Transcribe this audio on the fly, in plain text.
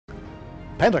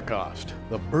Pentecost,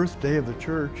 the birthday of the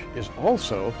church, is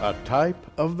also a type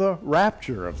of the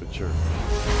rapture of the church.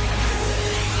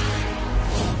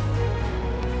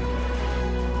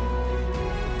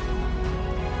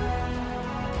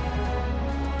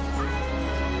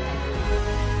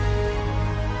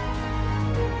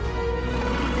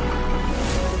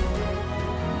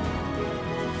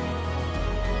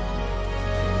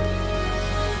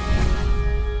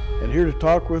 Here to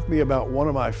talk with me about one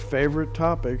of my favorite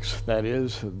topics, that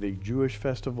is the Jewish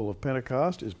Festival of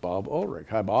Pentecost, is Bob Ulrich.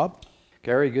 Hi, Bob.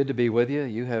 Gary, good to be with you.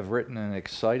 You have written an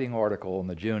exciting article in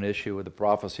the June issue of the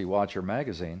Prophecy Watcher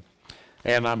magazine.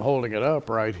 And I'm holding it up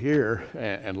right here,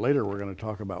 and later we're going to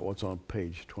talk about what's on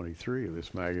page 23 of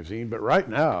this magazine. But right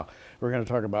now, we're going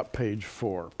to talk about page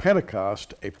 4,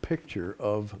 Pentecost, a picture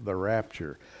of the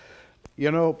rapture.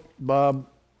 You know, Bob,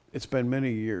 it's been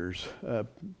many years,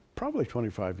 probably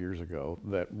 25 years ago,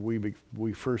 that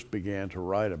we first began to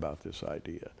write about this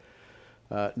idea,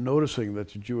 noticing that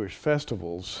the Jewish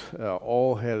festivals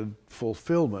all had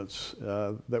fulfillments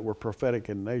that were prophetic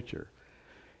in nature.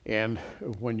 And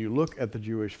when you look at the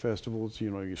Jewish festivals,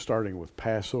 you know, you're starting with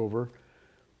Passover,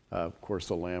 of course,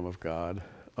 the Lamb of God,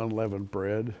 unleavened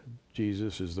bread,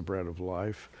 Jesus is the bread of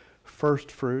life,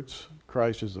 first fruits,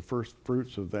 Christ is the first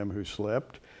fruits of them who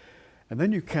slept. And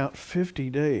then you count 50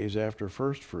 days after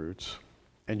first fruits,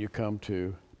 and you come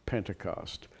to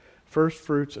Pentecost. First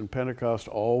fruits and Pentecost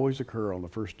always occur on the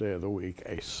first day of the week,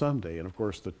 a Sunday. And of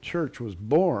course, the church was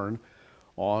born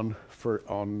on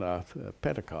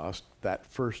Pentecost, that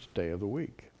first day of the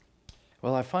week.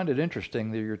 Well, I find it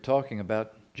interesting that you're talking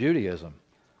about Judaism.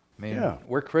 I mean, yeah.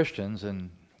 We're Christians, and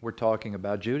we're talking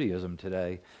about Judaism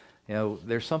today. You know,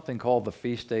 there's something called the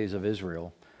Feast Days of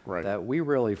Israel. Right. That we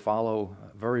really follow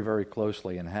very, very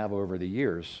closely and have over the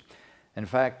years. In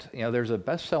fact, you know, there's a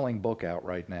best-selling book out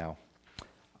right now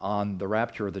on the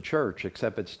rapture of the church,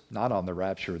 except it's not on the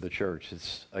rapture of the church.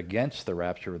 It's against the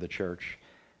rapture of the church.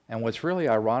 And what's really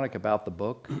ironic about the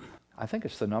book, I think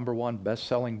it's the #1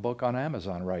 best-selling book on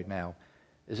Amazon right now,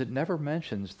 is it never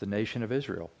mentions the nation of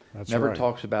Israel. That's never right.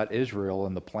 talks about Israel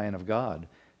and the plan of God.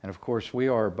 And of course, we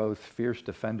are both fierce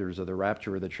defenders of the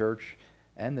rapture of the church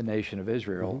and the nation of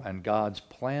Israel, and God's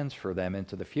plans for them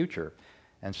into the future.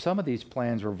 And some of these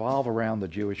plans revolve around the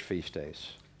Jewish feast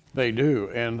days. They do,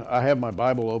 and I have my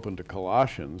Bible open to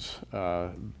Colossians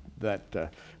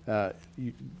that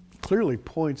clearly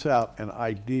points out an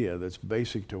idea that's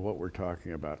basic to what we're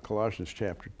talking about. Colossians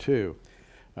chapter 2,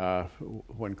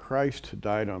 when Christ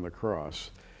died on the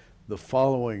cross, the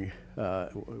following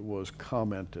was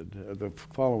commented, the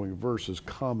following verses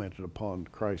commented upon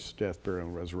Christ's death, burial,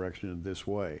 and resurrection in this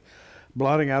way.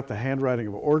 Blotting out the handwriting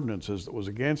of ordinances that was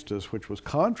against us, which was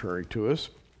contrary to us,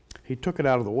 he took it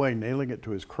out of the way, nailing it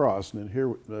to his cross. And then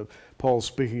here Paul's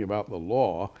speaking about the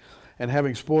law. And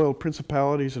having spoiled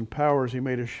principalities and powers, he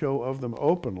made a show of them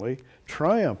openly,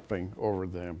 triumphing over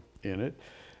them in it.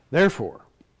 Therefore,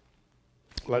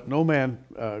 let no man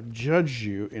judge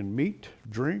you in meat,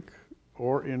 drink,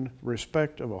 or in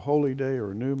respect of a holy day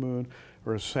or a new moon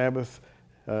or a Sabbath,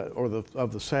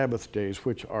 of the Sabbath days,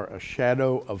 which are a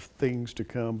shadow of things to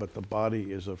come, but the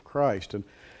body is of Christ. And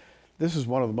this is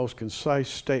one of the most concise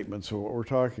statements of what we're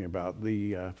talking about.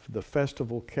 The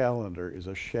festival calendar is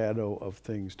a shadow of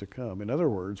things to come. In other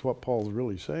words, what Paul's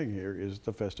really saying here is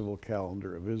the festival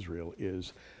calendar of Israel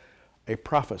is a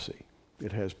prophecy.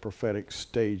 It has prophetic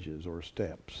stages or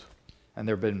steps. And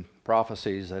there have been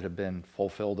prophecies that have been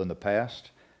fulfilled in the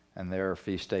past, and there are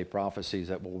feast day prophecies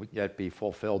that will yet be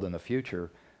fulfilled in the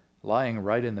future. Lying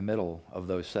right in the middle of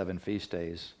those 7 feast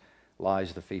days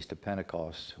lies the Feast of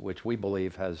Pentecost, which we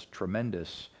believe has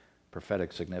tremendous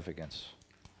prophetic significance.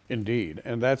 Indeed,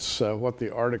 and that's what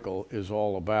the article is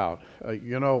all about.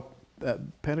 You know,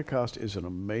 Pentecost is an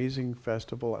amazing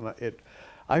festival, and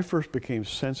I first became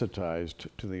sensitized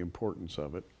to the importance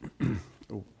of it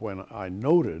when I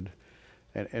noted,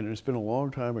 and it's been a long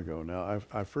time ago now,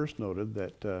 I first noted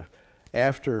that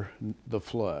after the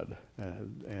flood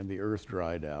and the earth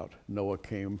dried out, Noah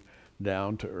came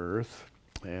down to earth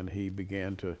and he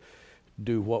began to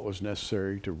do what was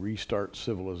necessary to restart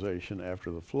civilization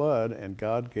after the flood, and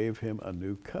God gave him a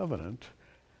new covenant,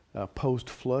 a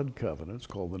post-flood covenant. It's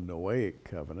called the Noahic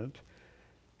covenant,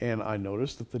 and I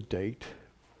noticed that the date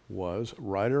was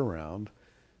right around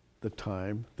the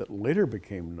time that later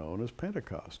became known as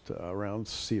Pentecost, around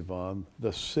Sivan the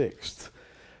 6th.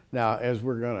 Now, as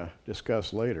we're going to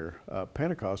discuss later,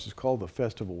 Pentecost is called the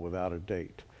festival without a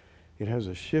date. It has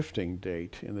a shifting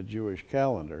date in the Jewish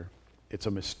calendar. It's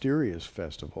a mysterious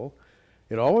festival.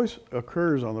 It always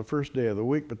occurs on the first day of the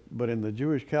week, but in the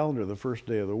Jewish calendar, the first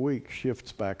day of the week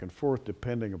shifts back and forth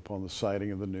depending upon the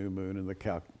sighting of the new moon and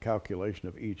the calculation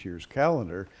of each year's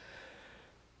calendar.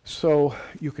 So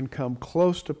you can come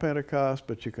close to Pentecost,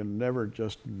 but you can never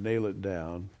just nail it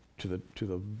down to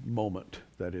the moment,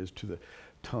 that is, to the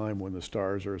time when the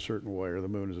stars are a certain way or the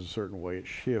moon is a certain way. It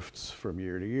shifts from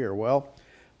year to year. Well,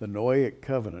 the Noahic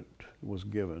covenant was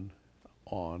given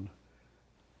on,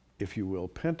 if you will,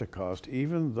 Pentecost,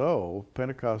 even though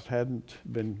Pentecost hadn't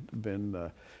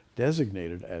been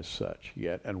designated as such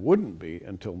yet, and wouldn't be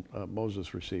until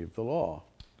Moses received the law.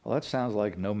 Well, that sounds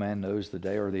like no man knows the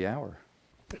day or the hour.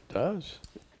 It does.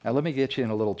 Now, let me get you in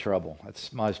a little trouble.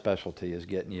 That's my specialty, is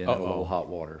getting you in a little hot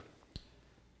water.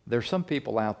 There's some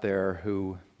people out there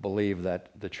who believe that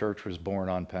the church was born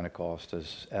on Pentecost,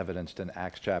 as evidenced in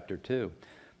Acts chapter 2.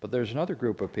 But there's another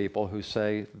group of people who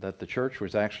say that the church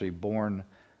was actually born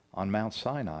on Mount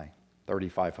Sinai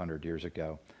 3,500 years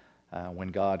ago, when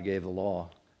God gave the law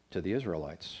to the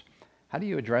Israelites. How do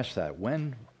you address that?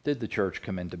 When did the church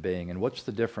come into being, and what's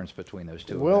the difference between those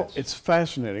two Well, events? it's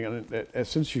fascinating. And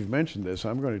since you've mentioned this,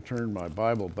 I'm going to turn my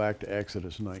Bible back to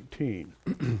Exodus 19,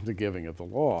 the giving of the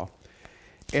law.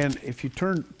 And if you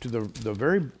turn to the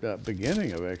very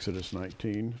beginning of Exodus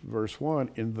 19, verse 1,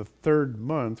 in the third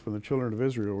month, when the children of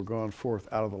Israel were gone forth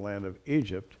out of the land of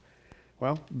Egypt,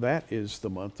 well, that is the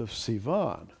month of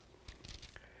Sivan.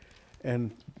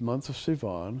 And month of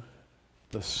Sivan,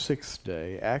 the sixth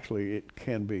day, actually it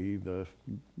can be the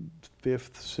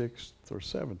 5th, 6th, or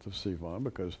 7th of Sivan,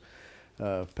 because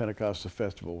Pentecost is a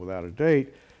festival without a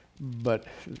date. But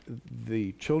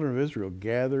the children of Israel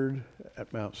gathered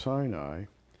at Mount Sinai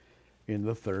in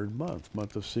the third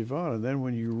month of Sivan. And then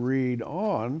when you read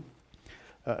on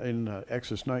in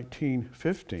Exodus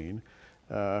 19:15,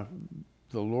 the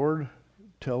Lord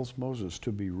tells Moses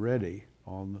to be ready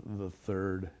on the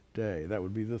third day. That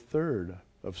would be the third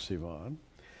of Sivan.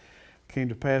 Came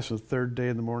to pass on the third day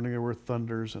in the morning there were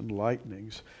thunders and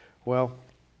lightnings. Well,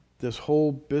 this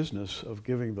whole business of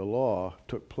giving the law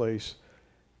took place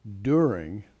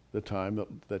during the time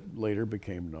that later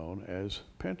became known as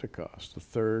Pentecost, the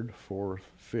 3rd, 4th,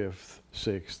 5th,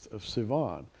 6th of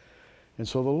Sivan. And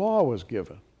so the law was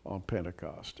given on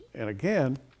Pentecost. And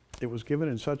again, it was given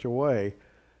in such a way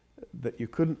that you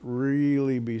couldn't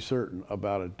really be certain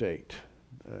about a date.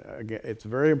 Again, it's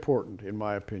very important, in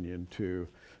my opinion, to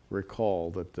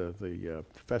recall that the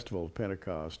Festival of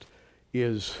Pentecost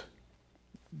is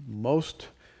most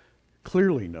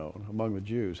clearly known among the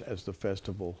Jews as the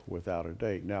festival without a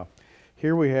date. Now,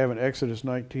 here we have in Exodus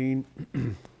 19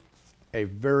 a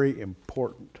very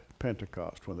important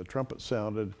Pentecost, when the trumpet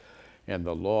sounded and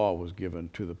the law was given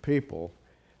to the people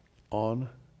on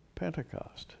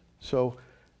Pentecost. So,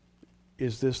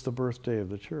 is this the birthday of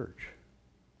the church?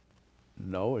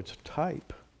 No, it's a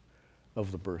type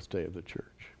of the birthday of the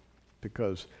church,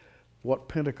 because what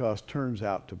Pentecost turns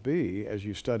out to be, as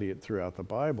you study it throughout the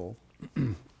Bible,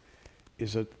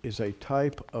 is a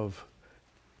type of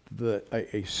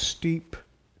a steep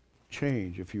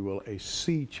change, if you will, a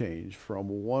sea change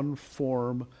from one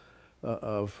form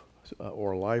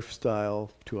or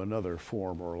lifestyle to another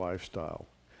form or lifestyle,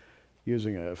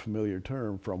 using a familiar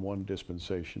term, from one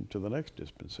dispensation to the next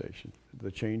dispensation.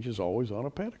 The change is always on a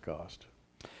Pentecost.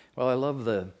 Well, I love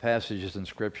the passages in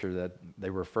Scripture that they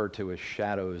refer to as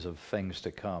shadows of things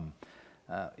to come.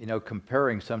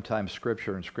 Comparing sometimes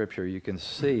Scripture and Scripture, you can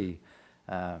see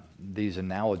these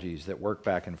analogies that work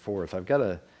back and forth. I've got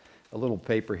a little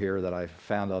paper here that I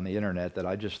found on the internet that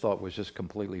I just thought was just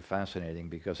completely fascinating,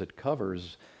 because it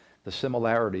covers the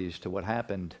similarities to what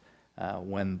happened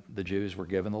when the Jews were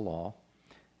given the law,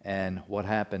 and what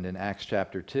happened in Acts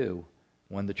chapter 2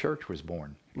 when the church was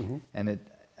born. Mm-hmm. And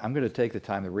I'm going to take the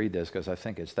time to read this because I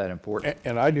think it's that important.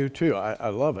 And I do too. I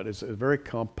love it. It's a very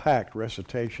compact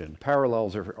recitation.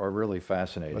 Parallels are really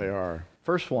fascinating. They are.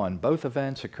 First one, both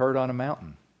events occurred on a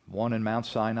mountain, one in Mount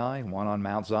Sinai and one on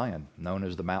Mount Zion, known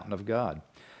as the Mountain of God.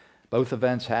 Both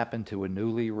events happened to a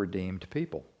newly redeemed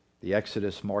people. The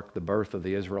Exodus marked the birth of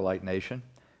the Israelite nation,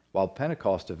 while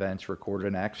Pentecost events recorded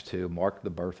in Acts 2 marked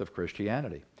the birth of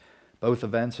Christianity. Both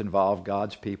events involved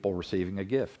God's people receiving a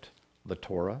gift, the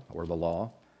Torah, or the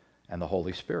law, and the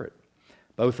Holy Spirit.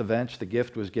 Both events, the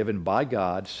gift was given by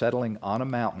God, settling on a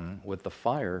mountain with the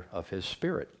fire of His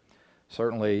Spirit.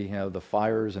 Certainly, the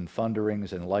fires and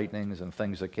thunderings and lightnings and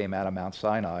things that came out of Mount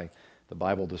Sinai, the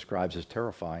Bible describes as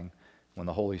terrifying. When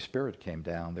the Holy Spirit came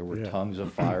down, there were tongues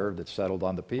of fire that settled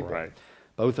on the people. Right.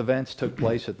 Both events took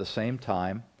place at the same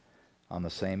time on the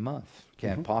same month.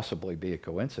 Can't possibly be a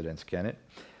coincidence, can it?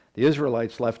 The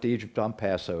Israelites left Egypt on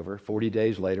Passover. 40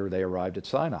 days later, they arrived at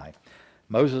Sinai.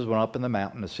 Moses went up in the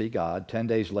mountain to see God. 10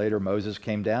 days later, Moses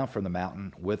came down from the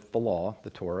mountain with the law, the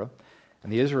Torah,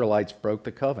 and the Israelites broke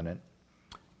the covenant,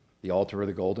 the altar of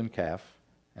the golden calf,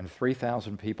 and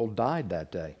 3,000 people died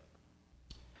that day.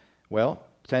 Well,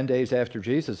 10 days after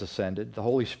Jesus ascended, the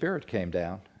Holy Spirit came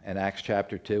down. In Acts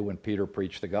chapter 2, when Peter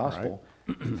preached the gospel,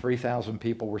 3,000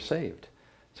 people were saved.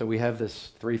 So we have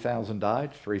this 3,000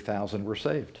 died, 3,000 were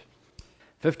saved.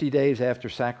 50 days after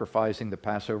sacrificing the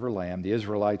Passover lamb, the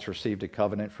Israelites received a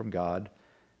covenant from God.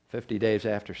 50 days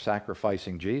after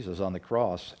sacrificing Jesus on the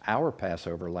cross, our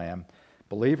Passover lamb,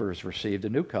 believers received a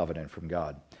new covenant from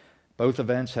God. Both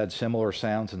events had similar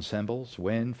sounds and symbols: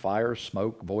 wind, fire,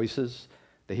 smoke, voices.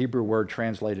 The Hebrew word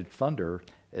translated thunder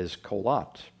is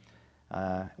kolat,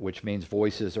 which means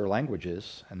voices or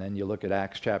languages. And then you look at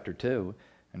Acts chapter 2,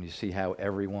 and you see how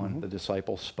everyone, the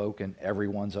disciples, spoke in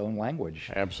everyone's own language.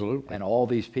 Absolutely. And all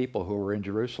these people who were in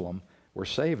Jerusalem were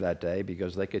saved that day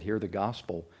because they could hear the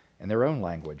gospel in their own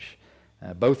language.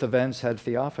 Both events had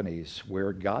theophanies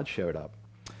where God showed up.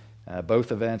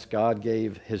 Both events, God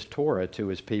gave his Torah to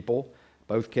his people.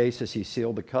 Both cases, he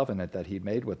sealed the covenant that he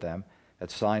made with them.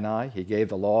 At Sinai, he gave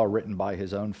the law written by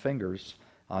his own fingers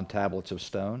on tablets of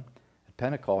stone. At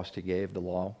Pentecost, he gave the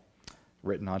law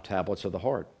written on tablets of the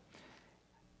heart.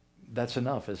 That's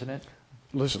enough, isn't it?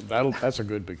 Listen, that's a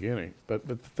good beginning. But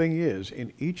the thing is,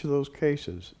 in each of those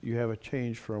cases, you have a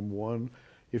change from one,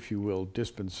 if you will,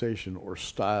 dispensation or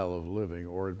style of living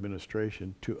or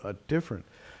administration to a different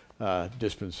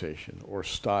dispensation or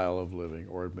style of living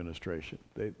or administration.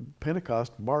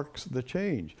 Pentecost marks the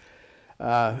change.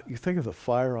 You think of the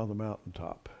fire on the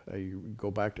mountaintop. You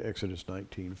go back to Exodus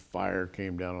 19, fire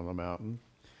came down on the mountain.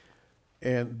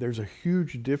 And there's a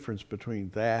huge difference between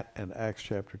that and Acts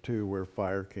chapter 2, where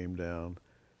fire came down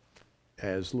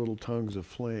as little tongues of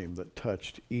flame that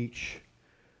touched each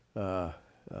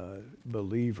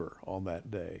believer on that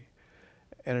day.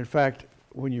 And in fact,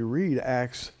 when you read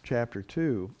Acts chapter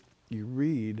 2, you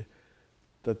read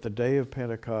that the day of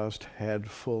Pentecost had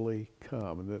fully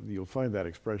come. And you'll find that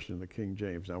expression in the King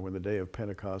James. Now, when the day of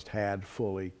Pentecost had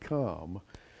fully come,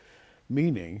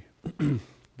 meaning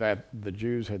that the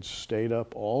Jews had stayed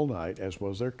up all night, as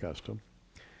was their custom,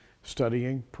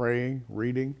 studying, praying,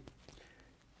 reading.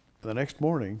 The next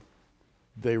morning,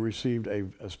 they received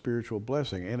a spiritual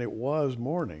blessing, and it was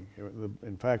morning.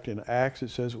 In fact, in Acts, it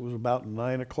says it was about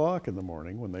 9 o'clock in the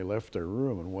morning when they left their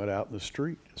room and went out in the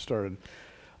street and started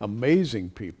amazing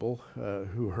people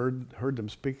who heard them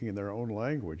speaking in their own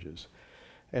languages.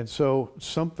 And so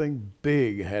something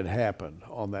big had happened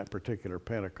on that particular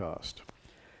Pentecost.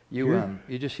 You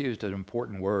just used an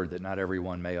important word that not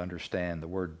everyone may understand, the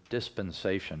word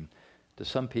dispensation. To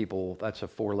some people, that's a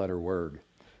 4-letter word.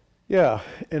 Yeah,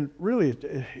 and really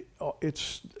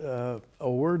it's a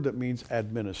word that means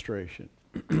administration.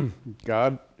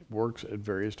 God works at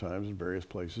various times in various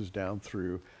places down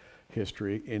through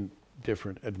history in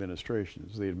different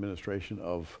administrations. The administration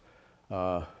of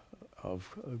the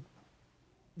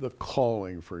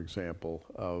calling, for example,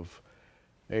 of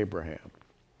Abraham.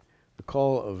 The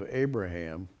call of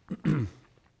Abraham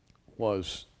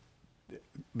was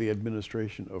the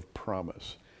administration of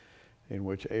promise, in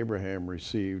which Abraham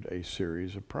received a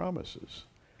series of promises.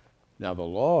 Now, the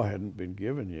law hadn't been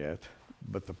given yet,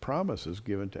 but the promises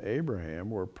given to Abraham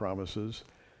were promises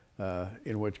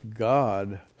in which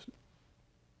God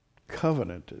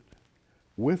covenanted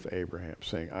with Abraham,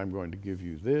 saying, I'm going to give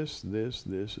you this, this,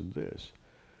 this, and this.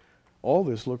 All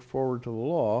this looked forward to the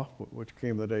law, which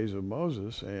came the days of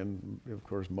Moses, and of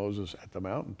course Moses at the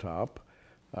mountaintop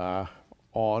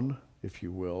on, if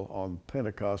you will, on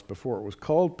Pentecost, before it was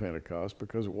called Pentecost,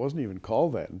 because it wasn't even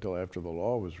called that until after the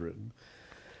law was written,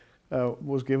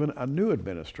 was given a new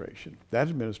administration. That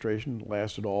administration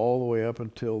lasted all the way up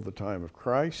until the time of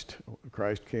Christ.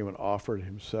 Christ came and offered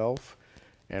himself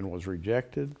and was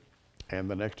rejected, and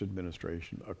the next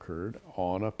administration occurred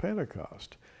on a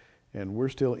Pentecost. And we're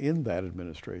still in that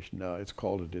administration now. It's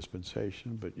called a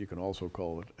dispensation, but you can also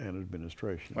call it an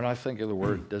administration. When I think of the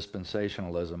word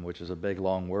dispensationalism, which is a big,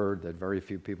 long word that very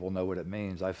few people know what it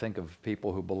means, I think of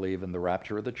people who believe in the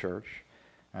rapture of the church.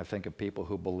 I think of people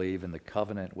who believe in the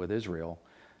covenant with Israel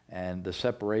and the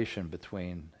separation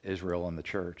between Israel and the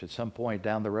church. At some point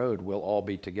down the road, we'll all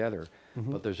be together.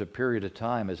 But there's a period of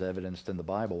time, as evidenced in the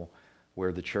Bible,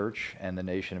 where the church and the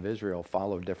nation of Israel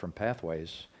follow different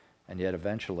pathways. And yet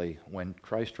eventually, when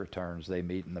Christ returns, they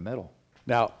meet in the middle.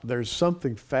 Now, there's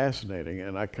something fascinating,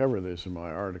 and I cover this in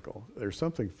my article. There's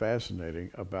something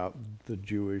fascinating about the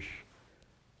Jewish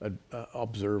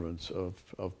observance of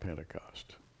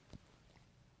Pentecost,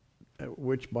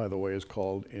 which, by the way, is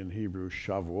called in Hebrew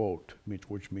Shavuot,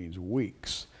 which means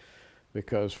weeks.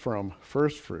 because from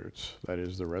first fruits, that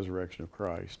is the resurrection of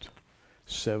Christ,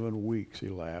 7 weeks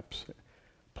elapse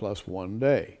plus 1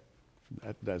 day.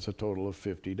 That's a total of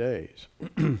 50 days.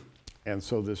 And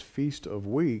so this Feast of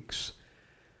Weeks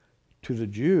to the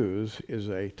Jews is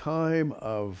a time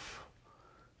of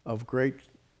great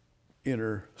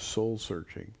inner soul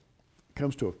searching. It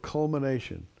comes to a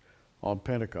culmination on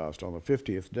Pentecost. On the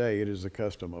 50th day, it is the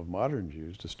custom of modern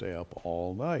Jews to stay up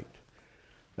all night.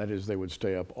 That is, they would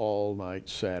stay up all night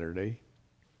Saturday,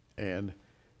 and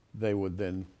they would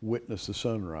then witness the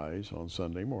sunrise on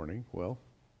Sunday morning. Well,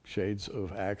 shades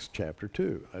of Acts chapter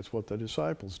 2. That's what the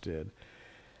disciples did.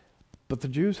 But the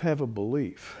Jews have a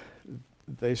belief.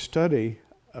 They study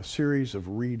a series of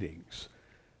readings,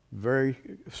 very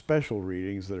special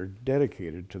readings that are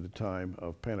dedicated to the time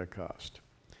of Pentecost.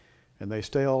 And they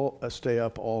stay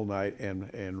up all night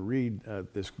and read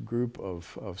this group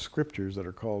of scriptures that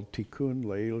are called Tikkun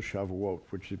Leil Shavuot,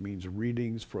 which means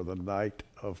readings for the night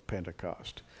of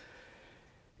Pentecost.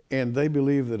 And they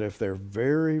believe that if they're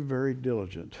very, very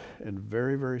diligent and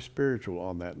very, very spiritual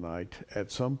on that night,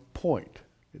 at some point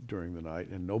during the night,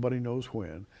 and nobody knows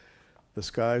when, the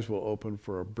skies will open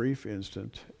for a brief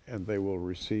instant and they will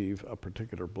receive a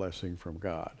particular blessing from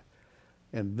God.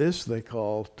 And this they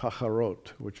call tacharot,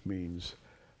 which means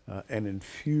an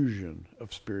infusion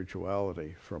of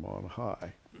spirituality from on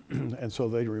high. And so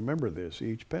they remember this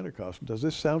each Pentecost. Does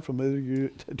this sound familiar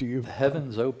to you? The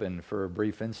heavens open for a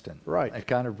brief instant. Right. It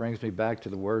kind of brings me back to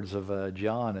the words of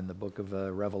John in the book of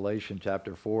Revelation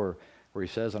chapter 4, where he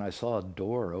says, and I saw a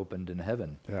door opened in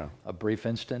heaven. Yeah. A brief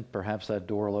instant, perhaps that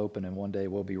door will open and one day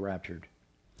we'll be raptured.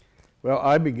 Well,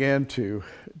 I began to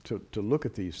look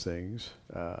at these things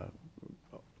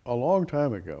a long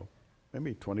time ago,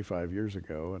 maybe 25 years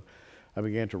ago, and I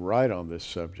began to write on this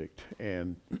subject.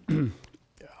 And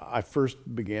I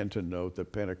first began to note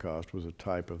that Pentecost was a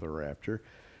type of the rapture.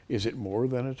 Is it more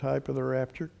than a type of the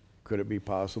rapture? Could it be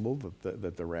possible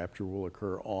that the rapture will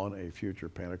occur on a future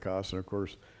Pentecost? And of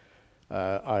course,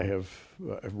 I have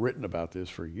written about this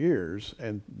for years,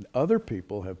 and other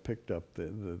people have picked up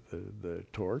the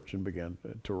torch and began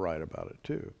to write about it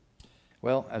too.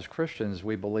 Well, as Christians,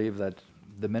 we believe that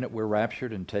the minute we're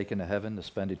raptured and taken to heaven to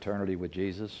spend eternity with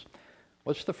Jesus,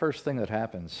 what's the first thing that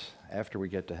happens after we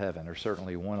get to heaven, or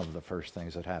certainly one of the first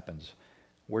things that happens?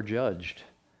 We're judged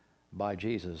by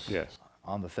Jesus. Yes.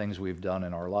 On the things we've done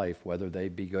in our life, whether they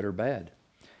be good or bad.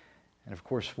 And of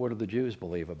course, what do the Jews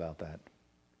believe about that?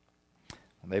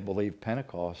 They believe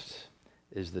Pentecost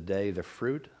is the day the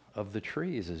fruit of the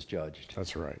trees is judged.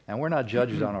 That's right. And we're not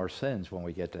judged on our sins when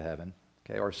we get to heaven.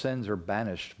 Okay, our sins are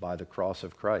banished by the cross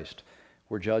of Christ.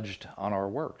 We're judged on our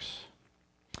works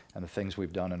and the things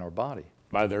we've done in our body.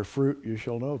 By their fruit you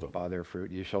shall know them. By their fruit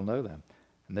you shall know them.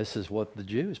 And this is what the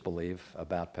Jews believe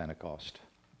about Pentecost,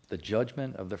 the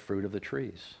judgment of the fruit of the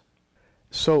trees.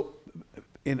 So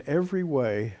in every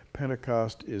way,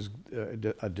 Pentecost is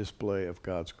a display of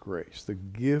God's grace. The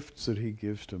gifts that he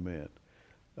gives to men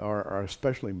are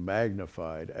especially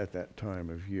magnified at that time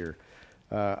of year.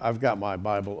 I've got my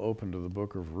Bible open to the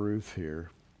book of Ruth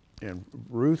here. And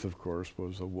Ruth, of course,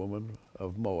 was a woman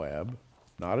of Moab,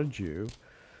 not a Jew,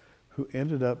 who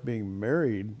ended up being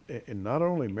married, and not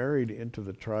only married into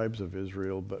the tribes of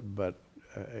Israel, but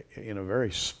in a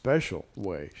very special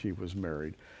way she was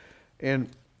married. And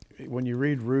when you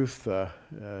read Ruth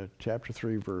chapter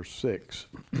 3, verse 6,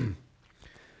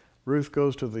 Ruth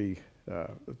goes to the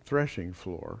threshing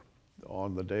floor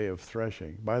on the day of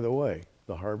threshing. By the way,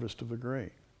 the harvest of the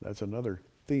grain. That's another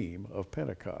theme of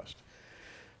Pentecost.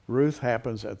 Ruth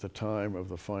happens at the time of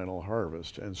the final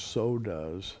harvest, and so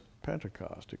does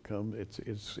Pentecost.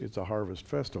 It's a harvest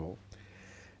festival.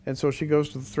 And so she goes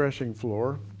to the threshing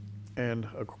floor, and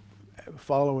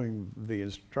following the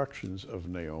instructions of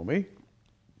Naomi,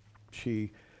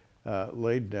 she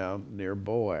laid down near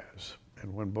Boaz.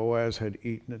 And when Boaz had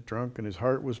eaten and drunk and his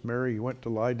heart was merry, he went to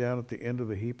lie down at the end of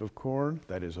the heap of corn,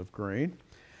 that is of grain.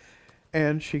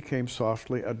 And she came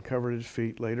softly, uncovered his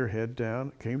feet, laid her head down.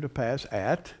 It came to pass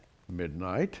at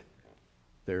midnight.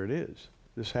 There it is.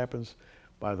 This happens,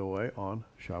 by the way, on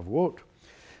Shavuot.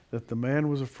 That the man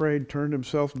was afraid, turned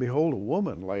himself, and behold, a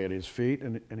woman lay at his feet.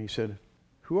 And he said,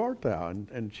 Who art thou?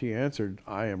 And she answered,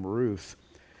 I am Ruth,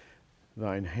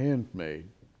 thine handmaid.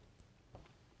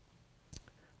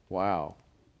 Wow.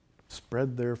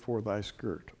 Spread therefore thy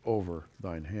skirt over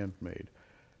thine handmaid,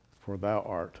 for thou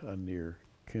art a near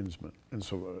kinsman. And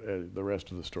so the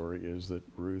rest of the story is that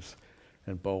Ruth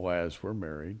and Boaz were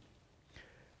married.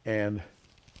 And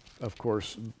of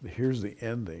course, here's the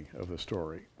ending of the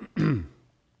story.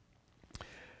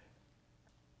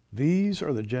 These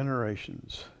are the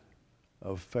generations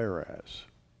of Phares.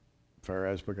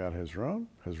 Pharez begot Hezron,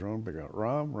 Hezron begot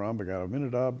Ram, Ram begot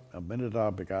Aminadab,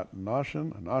 Aminadab begot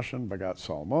Nahshon, Nahshon begot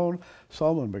Salmon,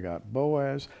 Salmon begot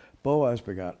Boaz, Boaz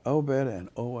begot Obed, and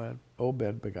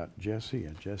Obed begot Jesse,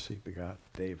 and Jesse begot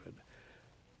David.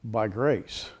 By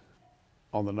grace,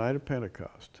 on the night of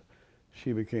Pentecost,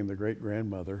 she became the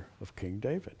great-grandmother of King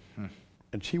David.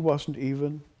 And she wasn't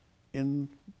even in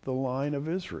the line of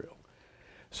Israel.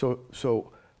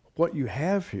 So what you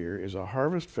have here is a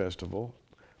harvest festival.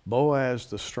 Boaz,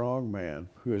 the strong man,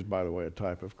 who is, by the way, a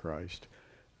type of Christ.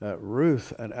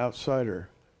 Ruth, an outsider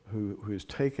who is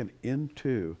taken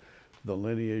into the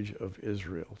lineage of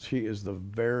Israel. She is the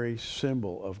very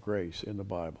symbol of grace in the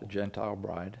Bible. The Gentile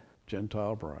bride.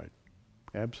 Gentile bride.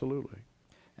 Absolutely.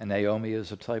 And Naomi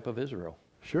is a type of Israel.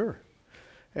 Sure.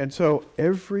 And so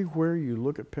everywhere you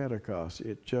look at Pentecost,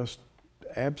 it just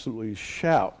absolutely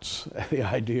shouts the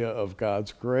idea of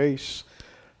God's grace,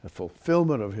 the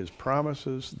fulfillment of his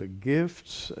promises, the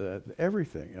gifts,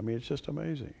 everything. I mean, it's just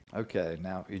amazing. Okay,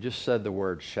 now you just said the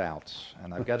word shouts,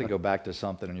 and I've got to go back to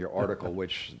something in your article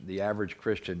which the average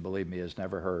Christian, believe me, has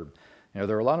never heard. You know,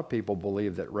 there are a lot of people who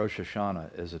believe that Rosh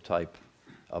Hashanah is a type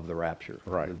of the rapture.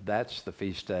 Right. That's the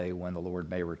feast day when the Lord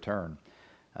may return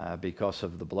because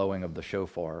of the blowing of the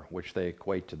shofar, which they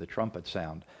equate to the trumpet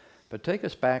sound. But take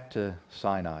us back to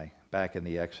Sinai, back in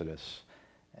the Exodus,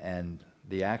 and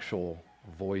the actual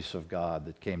voice of God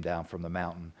that came down from the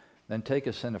mountain. Then take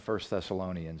us into 1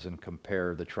 Thessalonians and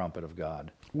compare the trumpet of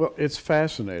God. Well, it's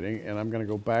fascinating, and I'm going to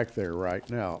go back there right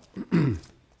now.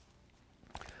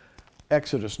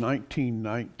 Exodus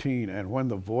 19:19, and when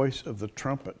the voice of the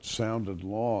trumpet sounded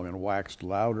long and waxed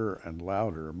louder and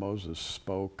louder, Moses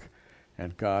spoke,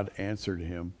 and God answered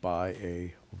him by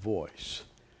a voice.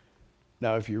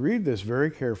 Now, if you read this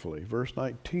very carefully, verse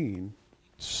 19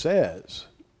 says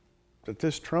that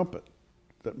this trumpet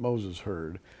that Moses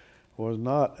heard was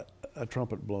not a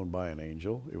trumpet blown by an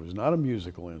angel. It was not a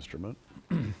musical instrument.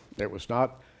 It was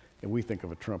not, and we think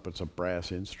of a trumpet as a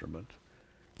brass instrument.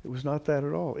 It was not that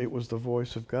at all. It was the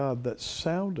voice of God that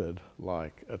sounded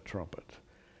like a trumpet.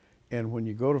 And when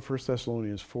you go to 1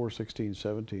 Thessalonians 4:16,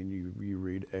 17, you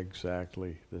read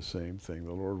exactly the same thing.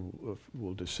 The Lord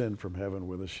will descend from heaven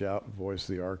with a shout and voice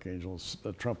of the archangel,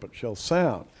 the trumpet shall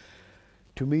sound.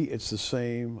 To me, it's the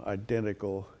same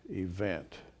identical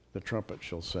event. The trumpet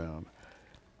shall sound.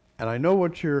 And I know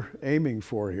what you're aiming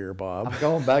for here, Bob. I'm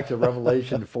going back to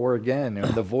Revelation 4 again,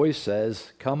 and the voice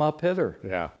says, come up hither.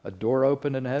 Yeah. A door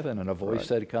opened in heaven, and a voice Right.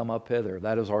 said, come up hither.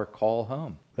 That is our call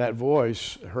home. That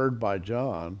voice heard by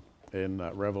John in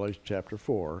Revelation chapter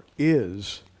 4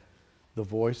 is the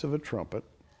voice of a trumpet.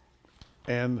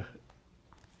 And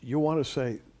you want to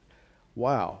say,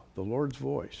 wow, the Lord's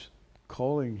voice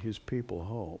calling his people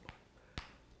home.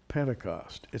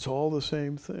 Pentecost. It's all the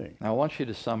same thing. Now, I want you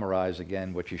to summarize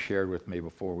again what you shared with me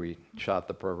before we shot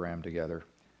the program together.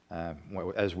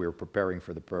 As we were preparing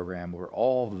for the program, were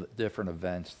all the different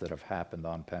events that have happened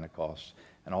on Pentecost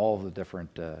and all the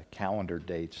different calendar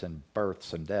dates and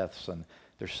births and deaths. And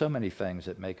there's so many things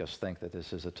that make us think that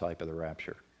this is a type of the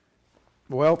rapture.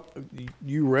 Well,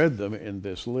 you read them in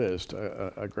this list,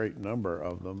 a great number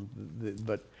of them.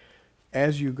 But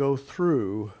as you go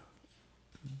through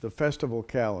the festival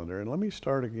calendar, and let me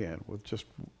start again with just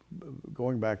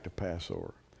going back to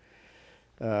Passover.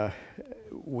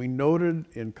 We noted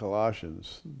in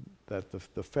Colossians that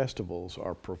the festivals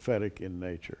are prophetic in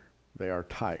nature. They are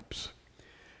types.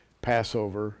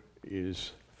 Passover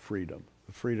is freedom,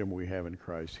 the freedom we have in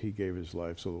Christ. He gave his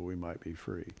life so that we might be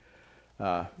free.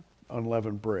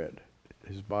 Unleavened bread.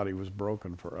 His body was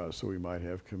broken for us so we might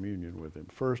have communion with him.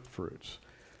 First fruits.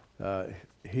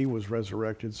 He was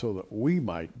resurrected so that we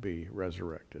might be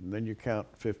resurrected. And then you count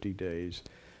 50 days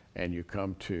and you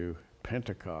come to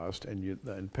Pentecost.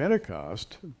 And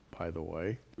Pentecost, by the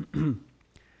way,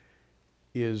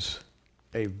 is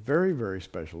a very, very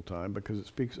special time because it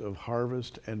speaks of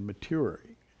harvest and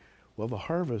maturing. Well, the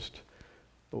harvest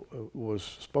was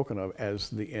spoken of as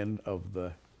the end of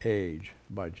the age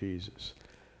by Jesus.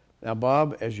 Now,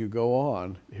 Bob, as you go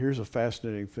on, here's a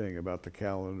fascinating thing about the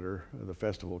calendar, the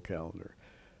festival calendar.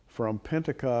 From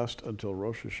Pentecost until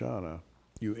Rosh Hashanah,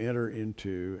 you enter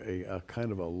into a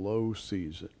kind of a low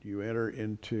season. You enter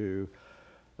into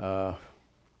a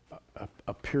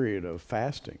period of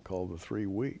fasting called the 3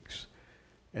 weeks.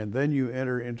 And then you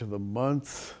enter into the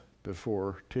month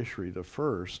before Tishri the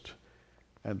 1st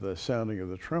and the sounding of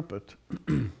the trumpet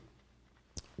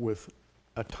with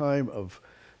a time of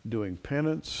doing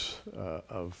penance,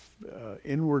 of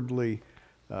inwardly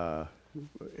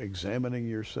examining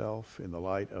yourself in the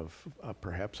light of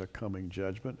perhaps a coming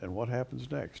judgment. And what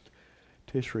happens next?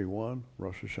 Tishri 1,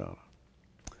 Rosh Hashanah.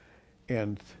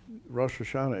 And Rosh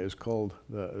Hashanah is called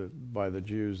by the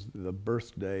Jews the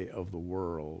birthday of the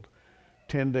world.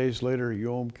 10 days later,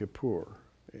 Yom Kippur,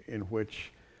 in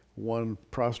which one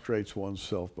prostrates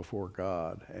oneself before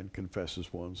God and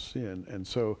confesses one's sin. And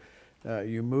so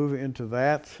you move into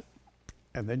that,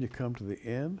 and then you come to the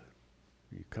end.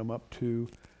 You come up to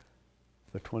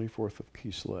the 24th of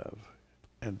Kislev.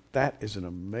 And that is an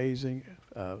amazing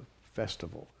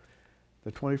festival.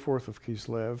 The 24th of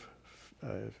Kislev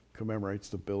commemorates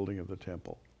the building of the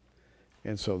temple.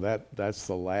 And so that's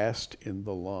the last in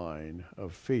the line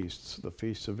of feasts, the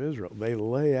feasts of Israel. They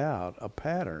lay out a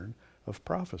pattern of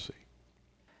prophecy.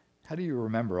 How do you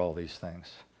remember all these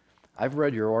things? I've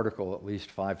read your article at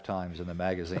least 5 times in the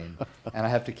magazine, and I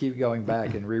have to keep going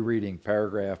back and rereading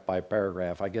paragraph by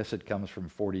paragraph. I guess it comes from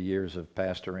 40 years of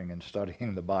pastoring and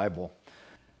studying the Bible.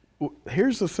 Well,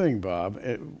 here's the thing, Bob.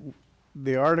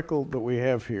 The article that we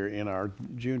have here in our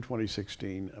June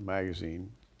 2016 magazine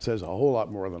says a whole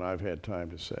lot more than I've had time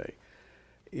to say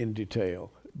in detail.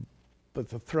 But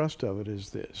the thrust of it is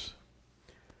this.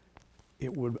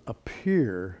 It would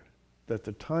appear that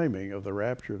the timing of the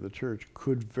rapture of the church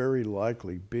could very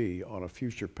likely be on a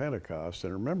future Pentecost.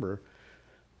 And remember,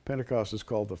 Pentecost is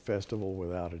called the Festival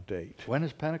Without a Date. When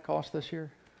is Pentecost this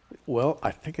year? Well,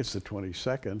 I think it's the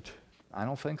 22nd. I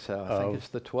don't think so. I think it's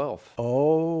the 12th.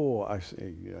 Oh, I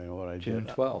see. You know what I did? June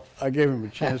 12th. I gave him a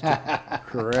chance to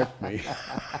correct me.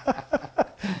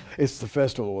 It's the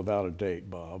Festival Without a Date,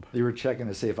 Bob. You were checking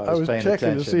to see if I was paying attention. I was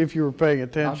checking to see if you were paying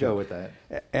attention. I'll go with that.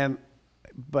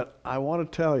 But I want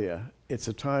to tell you, it's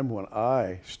a time when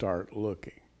I start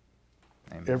looking.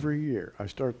 Amen. Every year, I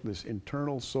start this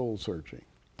internal soul searching.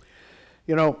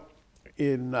 You know,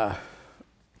 in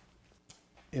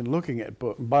looking at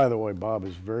books, by the way, Bob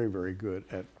is very, very good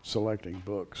at selecting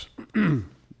books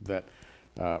that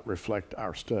reflect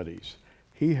our studies.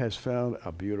 He has found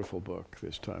a beautiful book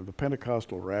this time, The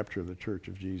Pentecostal Rapture of the Church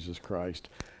of Jesus Christ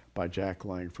by Jack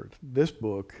Langford. This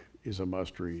book is a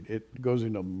must-read. It goes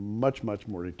into much, much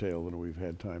more detail than we've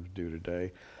had time to do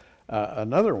today.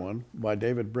 Another one by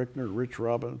David Brickner, Rich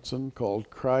Robinson, called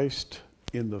Christ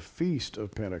in the Feast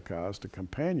of Pentecost, a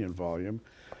companion volume,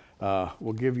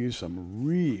 will give you some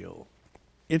real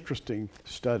interesting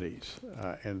studies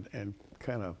and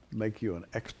kind of make you an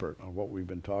expert on what we've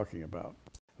been talking about.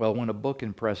 Well, when a book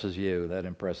impresses you, that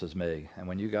impresses me. And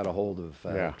when you got a hold of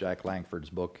Jack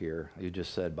Langford's book here, you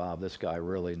just said, Bob, this guy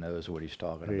really knows what he's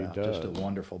talking about. He does. Just a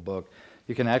wonderful book.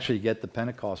 You can actually get the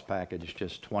Pentecost package,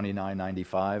 just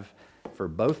 $29.95 for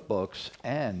both books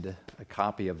and a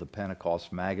copy of the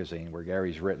Pentecost magazine where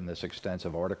Gary's written this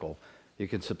extensive article. You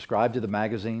can subscribe to the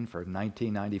magazine for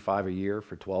 $19.95 a year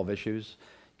for 12 issues.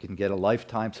 You can get a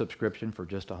lifetime subscription for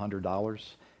just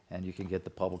 $100, and you can get the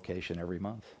publication every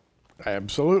month.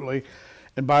 Absolutely.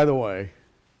 And by the way,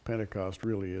 Pentecost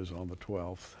really is on the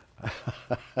 12th.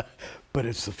 But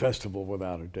it's the festival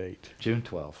without a date. June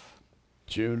 12th.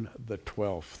 June the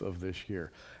 12th of this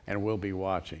year. And we'll be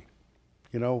watching.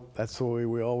 You know, that's the way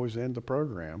we always end the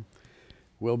program.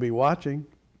 We'll be watching,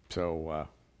 so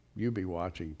you be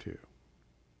watching too.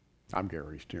 I'm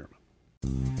Gary Stearman.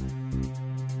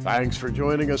 Thanks for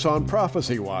joining us on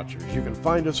Prophecy Watchers. You can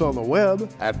find us on the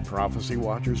web at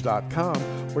prophecywatchers.com,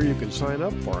 where you can sign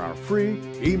up for our free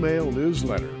email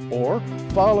newsletter, or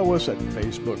follow us at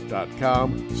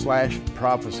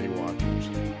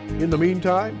facebook.com/prophecywatchers. In the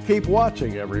meantime, keep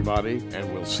watching, everybody,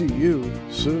 and we'll see you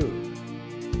soon.